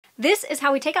This is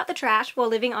how we take out the trash while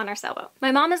living on our sailboat.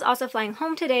 My mom is also flying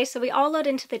home today, so we all load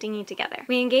into the dinghy together.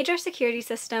 We engage our security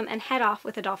system and head off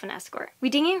with a dolphin escort. We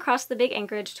dinghy across the big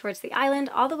anchorage towards the island,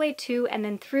 all the way to and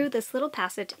then through this little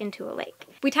passage into a lake.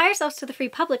 We tie ourselves to the free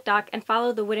public dock and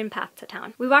follow the wooden path to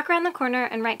town. We walk around the corner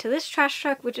and right to this trash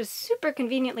truck, which is super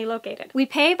conveniently located. We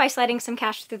pay by sliding some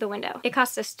cash through the window. It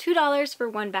costs us $2 for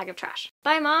one bag of trash.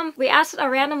 Bye, Mom! We asked a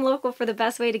random local for the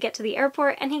best way to get to the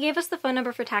airport, and he gave us the phone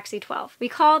number for Taxi 12. We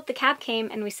called, the cab came,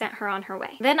 and we sent her on her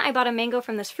way. Then I bought a mango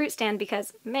from this fruit stand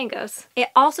because mangoes. It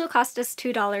also cost us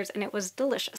 $2 and it was delicious.